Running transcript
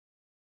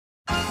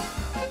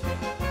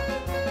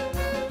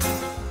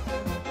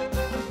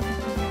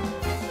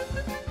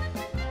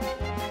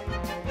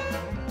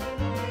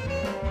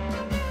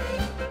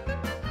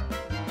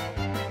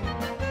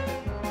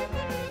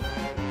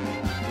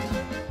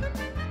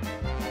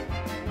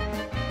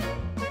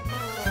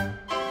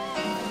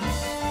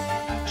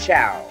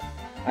Ciao.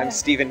 I'm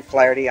Stephen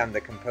Flaherty. I'm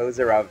the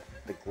composer of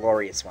The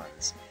Glorious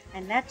Ones.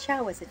 And that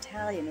ciao was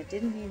Italian. It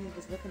didn't mean he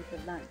was looking for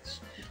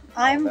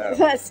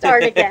lunch.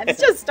 Start again.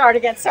 Just start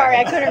again. Sorry,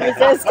 I couldn't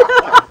resist.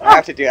 I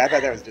have to do it. I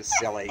thought that was just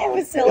silly. It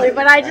was silly,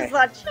 but I just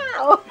thought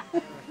ciao.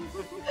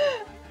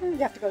 You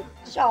have to go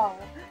ciao.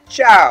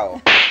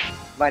 Ciao.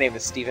 My name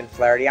is Stephen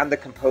Flaherty. I'm the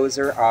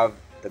composer of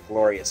The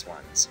Glorious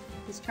Ones.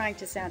 He's trying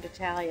to sound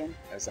Italian.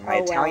 That's my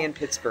Italian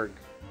Pittsburgh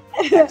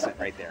accent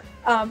right there.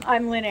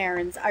 I'm Lynn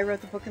Ahrens. I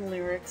wrote the book and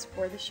lyrics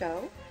for the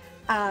show.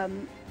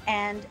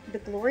 And The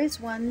Glorious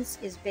Ones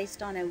is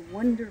based on a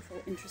wonderful,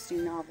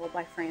 interesting novel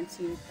by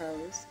Francine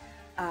Prose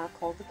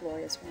called The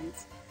Glorious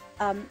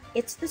Ones.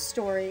 It's the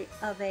story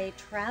of a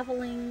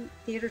traveling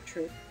theater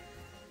troupe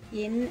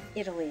in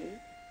Italy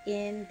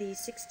in the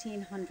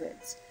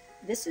 1600s.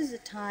 This is a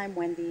time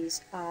when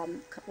these,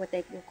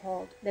 they were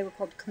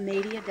called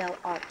Commedia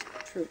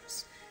Dell'arte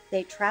troupes.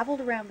 They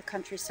traveled around the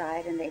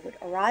countryside and they would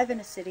arrive in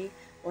a city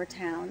or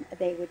town.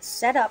 They would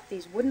set up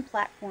these wooden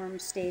platform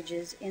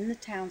stages in the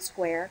town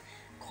square,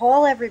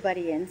 call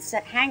everybody in,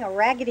 hang a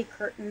raggedy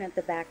curtain at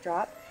the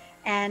backdrop,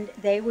 and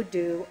they would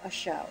do a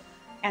show.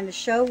 And the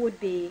show would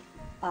be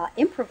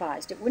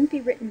improvised. It wouldn't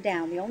be written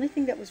down. The only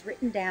thing that was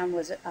written down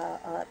was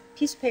a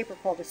piece of paper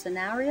called a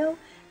scenario,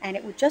 and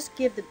it would just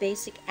give the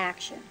basic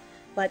action.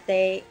 But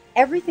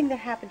everything that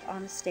happened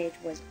on the stage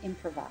was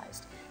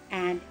improvised.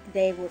 And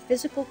they were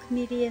physical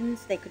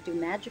comedians. They could do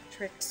magic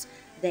tricks.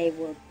 They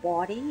were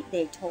bawdy.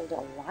 They told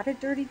a lot of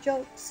dirty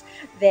jokes.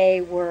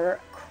 They were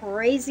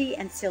crazy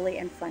and silly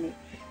and funny.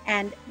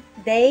 And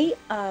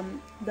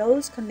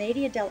those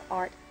Commedia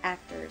dell'arte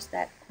actors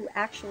who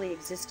actually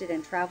existed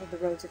and traveled the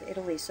roads of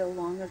Italy so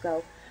long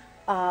ago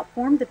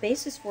formed the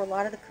basis for a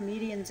lot of the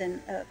comedians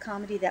and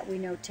comedy that we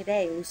know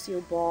today.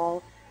 Lucille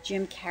Ball,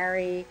 Jim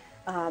Carrey,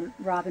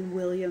 Robin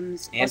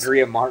Williams,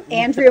 Andrea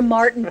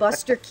Martin,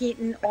 Buster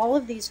Keaton, all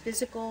of these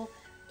physical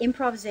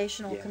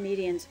improvisational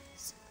comedians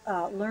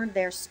learned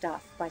their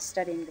stuff by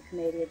studying the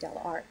Commedia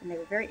dell'arte, and they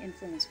were very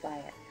influenced by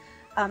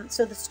it.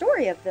 So the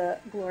story of The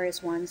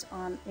Glorious Ones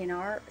in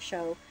our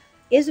show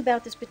is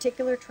about this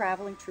particular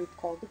traveling troupe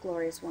called The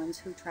Glorious Ones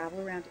who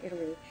travel around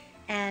Italy.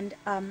 And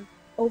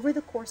over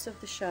the course of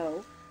the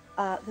show,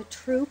 the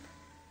troupe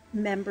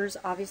members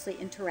obviously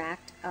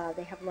interact.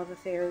 They have love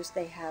affairs,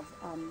 they have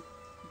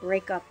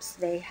breakups,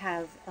 they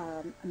have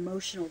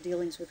emotional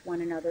dealings with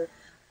one another.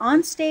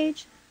 On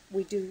stage,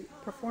 we do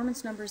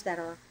performance numbers that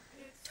are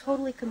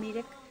totally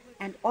comedic,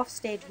 and off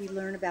stage we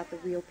learn about the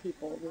real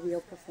people, the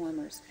real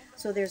performers.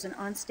 So there's an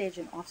on-stage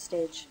and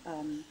off-stage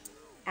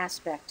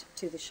aspect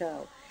to the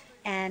show.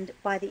 And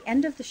by the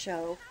end of the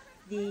show,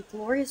 the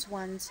Glorious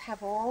Ones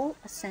have all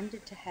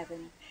ascended to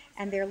heaven,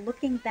 and they're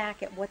looking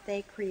back at what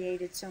they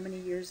created so many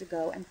years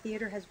ago, and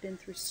theater has been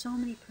through so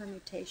many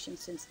permutations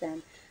since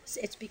then.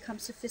 It's become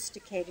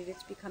sophisticated,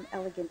 it's become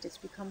elegant, it's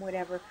become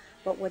whatever,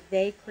 but what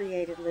they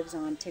created lives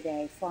on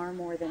today, far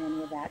more than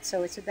any of that.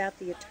 So it's about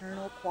the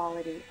eternal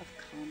quality of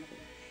comedy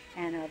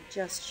and of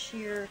just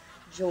sheer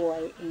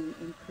joy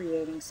in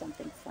creating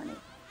something funny.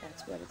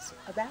 That's what it's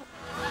about.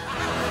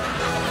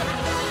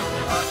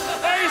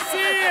 I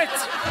see it!